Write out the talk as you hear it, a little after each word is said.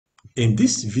In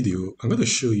this video, I'm going to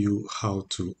show you how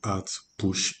to add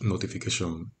push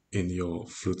notification in your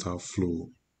FlutterFlow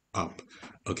app.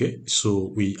 Okay,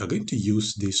 so we are going to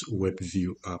use this WebView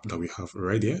app that we have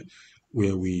right here,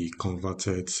 where we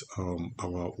converted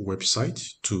our website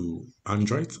to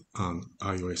Android and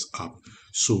iOS app.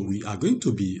 So we are going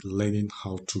to be learning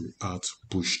how to add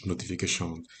push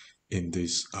notification in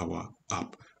this our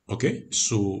app. Okay,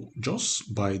 so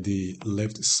just by the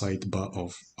left sidebar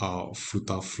of our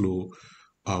FlutterFlow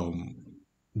um,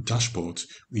 dashboard,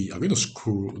 we are going to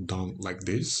scroll down like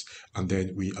this, and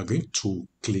then we are going to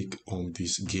click on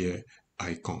this gear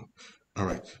icon. All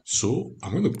right, so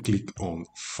I'm going to click on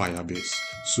Firebase.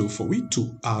 So for we to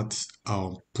add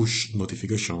push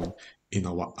notification in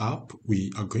our app,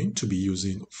 we are going to be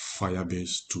using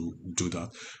Firebase to do that.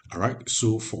 All right,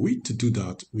 so for we to do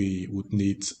that, we would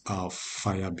need our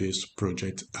Firebase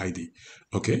project ID.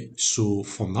 Okay, so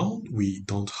for now, we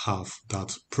don't have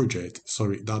that project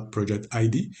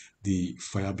ID, the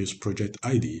Firebase project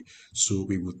ID. So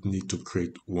we would need to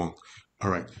create one. All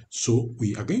right, so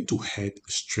we are going to head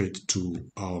straight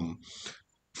to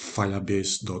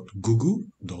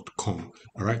firebase.google.com.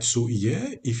 All right, so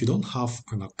yeah, if you don't have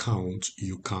an account,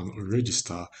 you can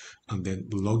register and then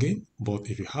log in. But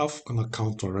if you have an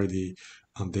account already,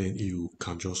 and then you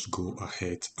can just go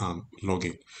ahead and log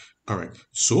in. All right,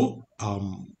 so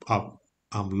I'm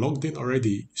logged in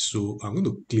already, so I'm going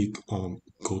to click on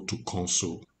go to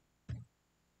console.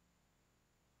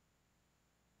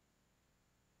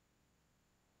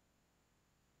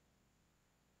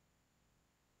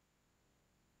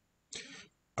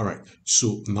 All right,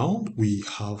 so now we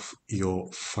have your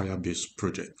Firebase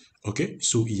project. Okay,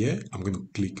 so here I'm going to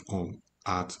click on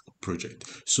add project.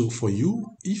 So for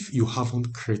you, if you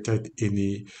haven't created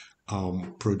any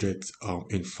project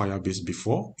in Firebase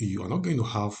before, you are not going to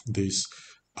have this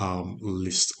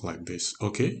list like this.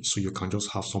 Okay, so you can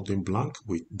just have something blank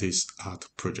with this add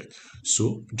project.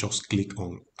 So just click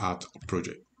on add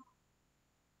project.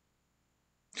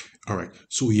 All right,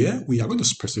 so here we are going to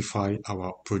specify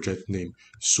our project name.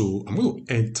 So I'm going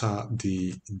to enter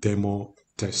the demo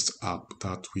test app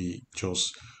that we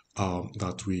just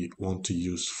that we want to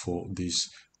use for this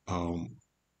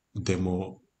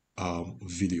demo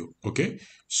video. Okay,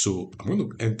 so I'm going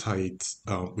to enter it,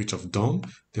 which I've done.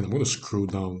 Then I'm going to scroll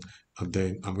down, and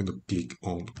then I'm going to click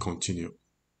on continue.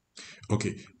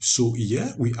 Okay, so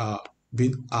here we are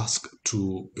being asked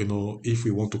to, if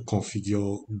we want to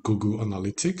configure Google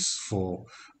Analytics for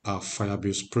a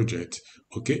Firebase project.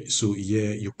 Okay, so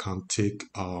here you can take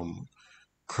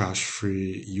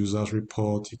crash-free users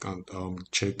report. You can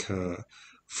check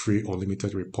free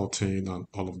unlimited reporting and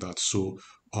all of that. So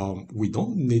we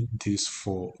don't need this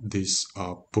for this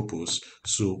purpose.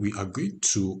 So we are going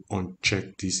to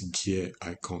uncheck this gear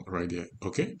icon right there.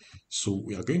 Okay, so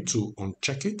we are going to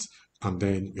uncheck it, and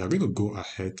then we are going to go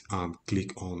ahead and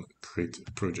click on create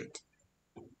project.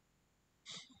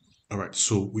 All right,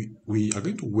 so we are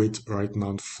going to wait right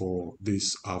now for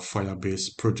this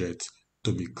Firebase project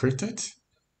to be created,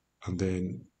 and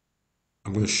then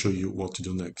I'm going to show you what to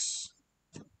do next.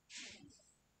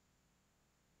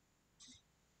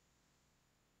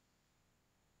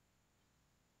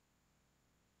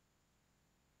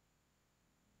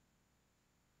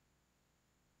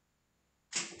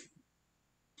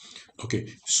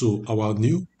 Okay, so our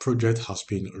new project has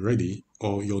been ready,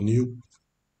 or your new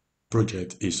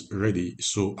project is ready.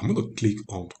 So I'm going to click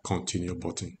on continue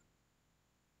button.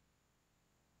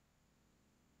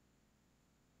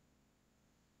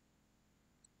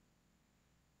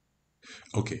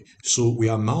 Okay, so we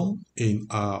are now in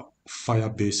our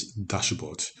Firebase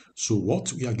dashboard. So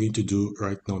what we are going to do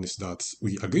right now is that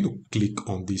we are going to click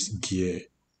on this gear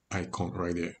icon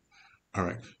right there. All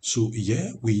right, so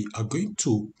here we are going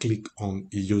to click on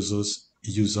users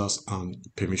and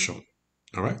permission.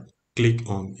 All right, click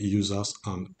on users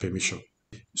and permission.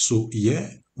 So here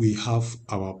we have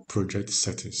our project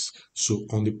settings. So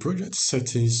on the project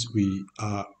settings, we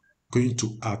are going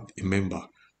to add a member.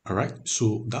 All right,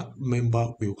 so that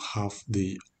member will have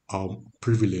the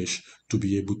privilege to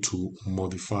be able to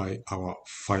modify our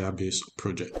Firebase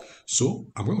project. So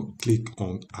I'm going to click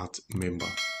on add member.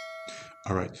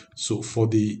 All right, so for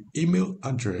the email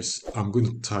address, I'm going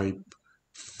to type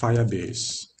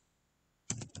Firebase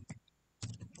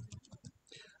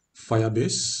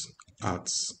at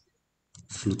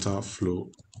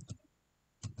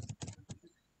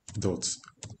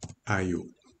FlutterFlow.io.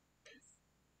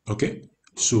 Okay,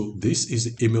 so this is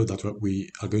the email that we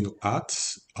are going to add,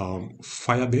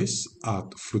 Firebase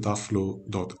at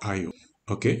FlutterFlow.io.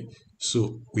 Okay,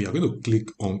 so we are going to click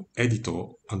on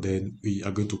editor, and then we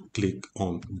are going to click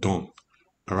on done.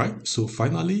 All right. So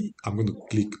finally, I'm going to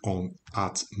click on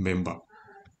Add Member.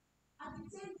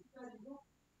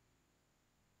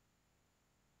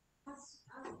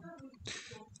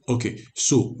 Okay,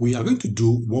 so we are going to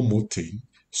do one more thing.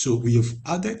 So we have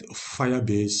added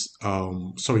Firebase,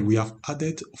 we have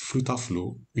added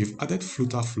FlutterFlow. We've added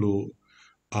FlutterFlow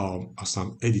as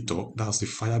an editor. That's the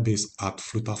Firebase at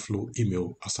FlutterFlow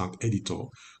email as an editor.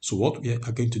 So what we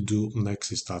are going to do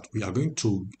next is that we are going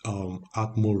to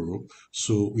add more row.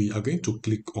 So we are going to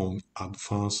click on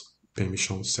Advanced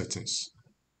Permission Settings.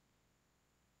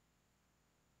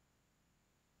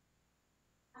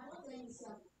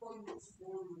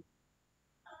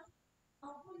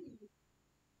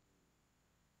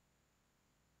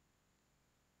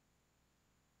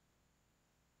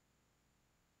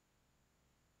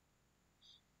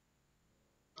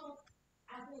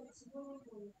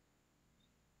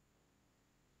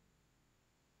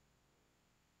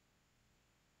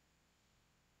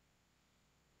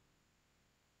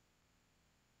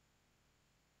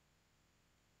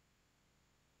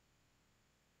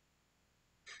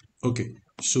 Okay,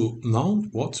 so now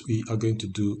what we are going to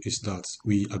do is that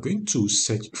we are going to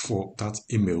search for that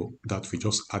email that we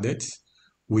just added,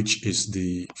 which is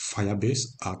the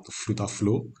Firebase at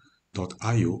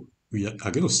flutterflow.io. We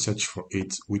are going to search for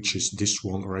it, which is this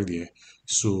one right here.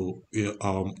 So we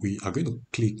are going to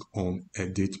click on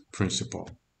Edit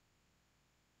Principal.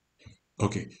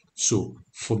 Okay, so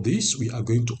for this, we are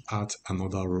going to add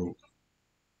another row.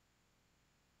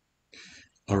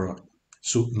 All right,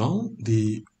 so now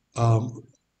the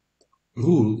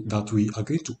rule that we are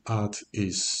going to add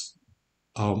is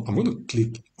I'm going to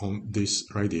click on this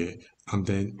right here, and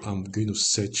then I'm going to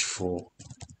search for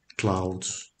cloud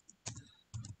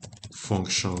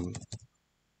function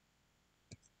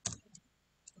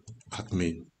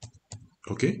admin.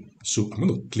 Okay, so I'm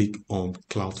going to click on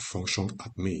cloud function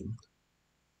admin.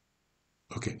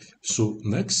 Okay, so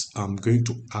next I'm going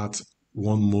to add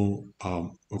one more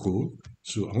role.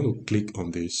 So I'm going to click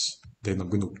on this, then I'm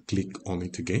going to click on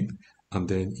it again, and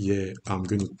then here I'm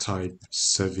going to type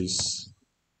service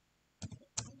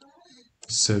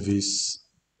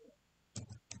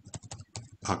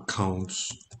account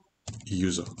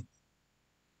user.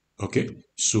 Okay,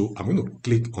 so I'm going to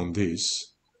click on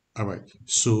this. All right,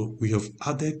 so we have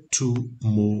added two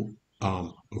more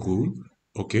rule.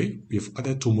 Okay, we have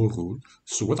added two more rule.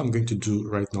 So what I'm going to do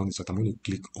right now is that I'm going to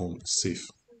click on save.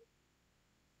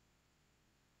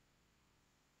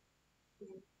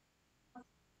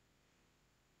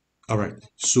 All right,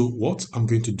 so what I'm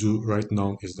going to do right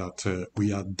now is that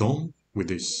we are done with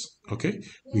this. Okay,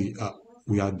 we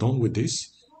are done with this.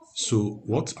 So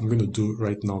what I'm going to do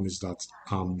right now is that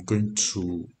I'm going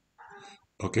to,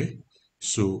 okay,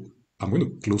 so I'm going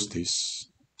to close this.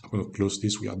 I'm going to close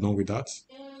this. We are done with that.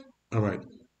 All right,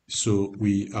 so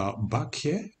we are back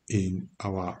here in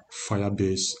our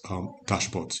Firebase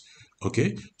dashboard.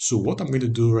 Okay, so what I'm going to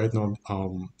do right now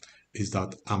is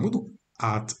that I'm going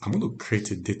to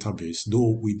create a database,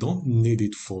 though we don't need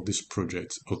it for this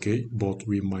project. Okay, but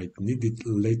we might need it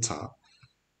later.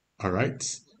 All right,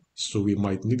 so we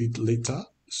might need it later.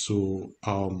 So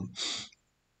I'm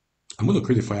going to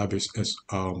create a Firebase as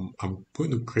I'm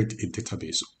going to create a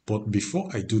database. But before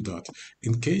I do that,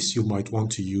 in case you might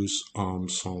want to use some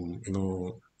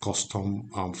custom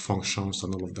functions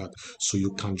and all of that, so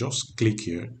you can just click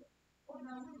here.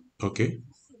 Okay,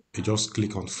 you just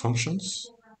click on functions,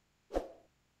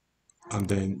 and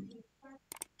then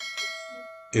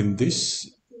in this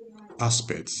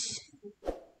aspect,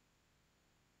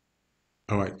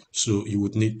 all right, so you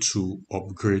would need to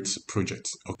upgrade project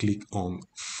or click on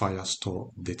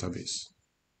Firestore database.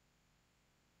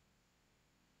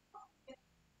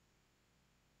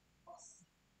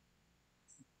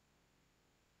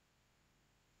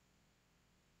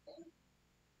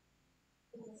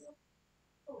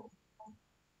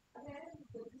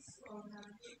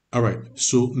 All right,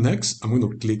 so next I'm going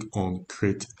to click on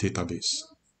create database.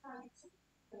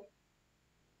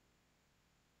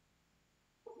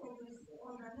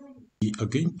 We are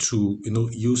going to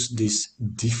use this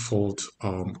default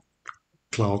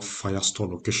cloud Firestore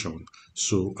location.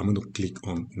 So I'm going to click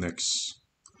on next.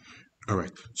 All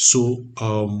right, so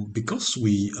because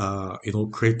we are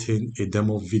creating a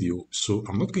demo video, so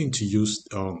I'm not going to use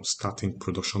starting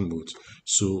production mode.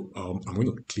 So I'm going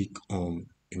to click on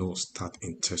start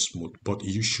in test mode, but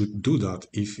you should do that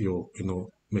if you're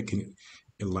making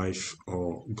a live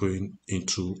or going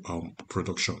into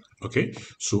production. Okay,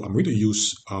 so I'm going to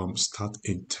use start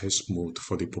in test mode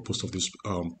for the purpose of this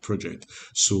project.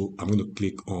 So I'm going to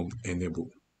click on enable.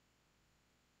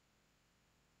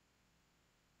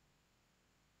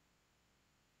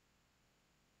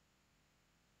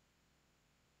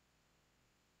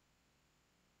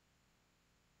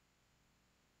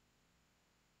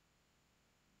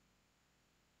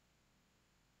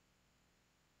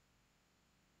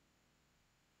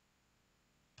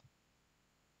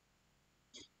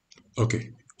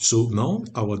 Okay, so now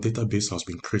our database has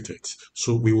been created.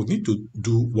 So we will need to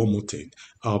do one more thing.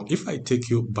 If I take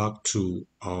you back to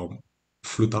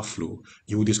FlutterFlow,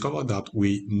 you will discover that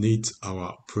we need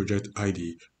our project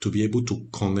ID to be able to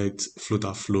connect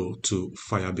FlutterFlow to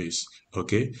Firebase.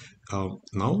 Okay,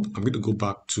 now I'm going to go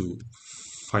back to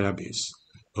Firebase.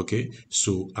 Okay,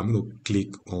 so I'm going to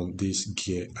click on this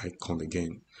gear icon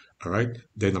again. All right,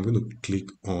 then I'm going to click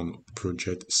on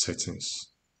project settings.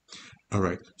 All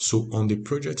right, so on the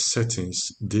project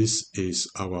settings, this is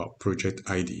our project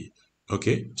ID.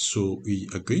 Okay, so we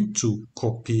are going to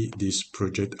copy this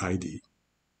project ID.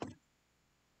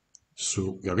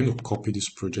 So we are going to copy this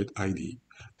project ID.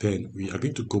 Then we are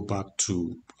going to go back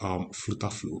to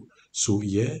FlutterFlow. So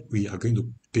here we are going to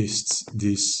paste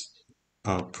this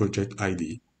project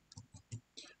ID.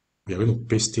 We are going to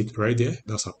paste it right there.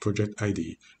 That's our project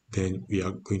ID. Then we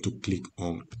are going to click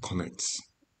on connect.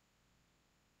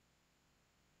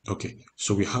 Okay,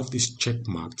 so we have this check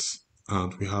marked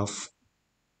and we have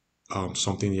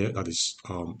something here that is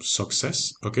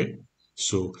success. Okay,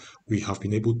 so we have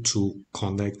been able to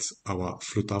connect our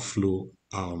FlutterFlow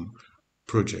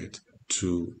project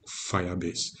to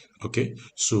Firebase. Okay,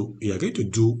 so we are going to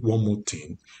do one more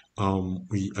thing.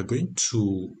 We are going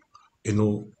to,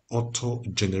 auto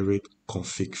generate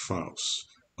config files.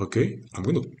 Okay, I'm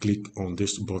going to click on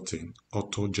this button,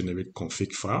 auto generate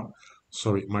config file.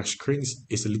 Sorry, my screen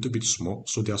is a little bit small,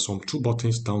 so there are some two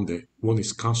buttons down there. One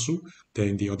is cancel,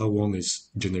 then the other one is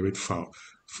generate file.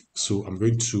 So I'm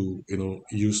going to,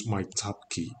 use my tab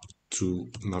key to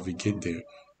navigate there,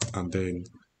 and then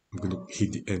I'm going to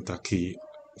hit the enter key.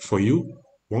 For you,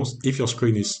 once if your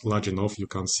screen is large enough, you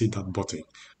can see that button.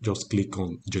 Just click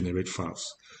on generate files.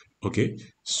 Okay,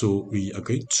 so we are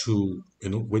going to,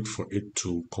 wait for it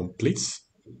to complete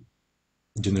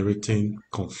generating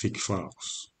config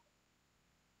files.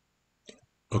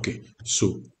 Okay,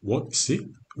 so see,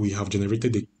 we have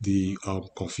generated the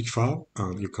config file,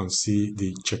 and you can see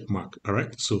the check mark. All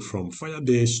right, so from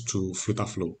Firebase to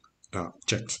FlutterFlow,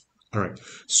 checked. All right,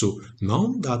 so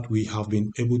now that we have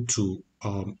been able to,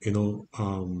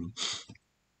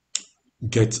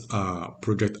 get a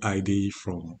project ID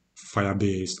from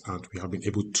Firebase, and we have been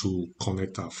able to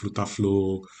connect our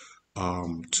FlutterFlow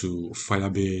to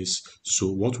Firebase.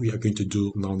 So what we are going to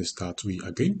do now is that we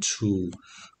are going to,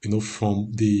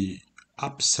 from the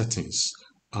app settings,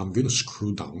 I'm going to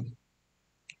scroll down.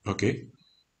 Okay,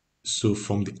 so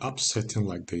from the app setting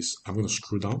like this, I'm going to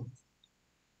scroll down.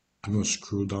 I'm going to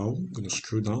scroll down. I'm going to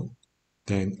scroll down.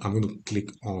 Then I'm going to click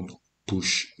on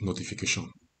push notification.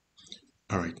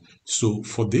 All right, so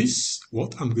for this,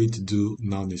 what I'm going to do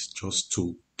now is just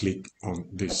to click on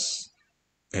this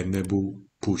enable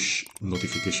push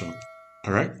notification.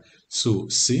 All right, so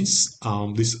since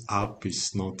this app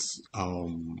is not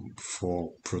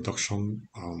for production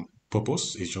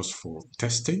purpose, it's just for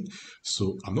testing,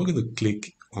 so I'm not going to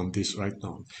click on this right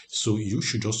now. So you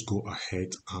should just go ahead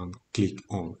and click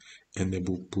on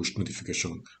enable push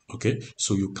notification. Okay,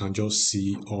 so you can just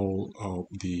see all of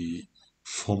the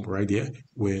form right there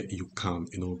where you can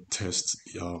test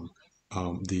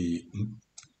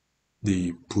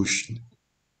the push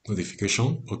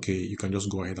notification. Okay, you can just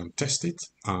go ahead and test it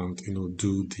and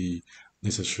do the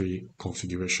necessary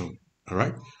configuration. All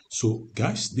right, so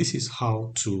guys, this is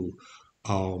how to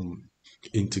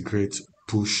integrate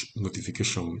push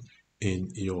notification in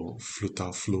your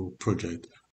FlutterFlow project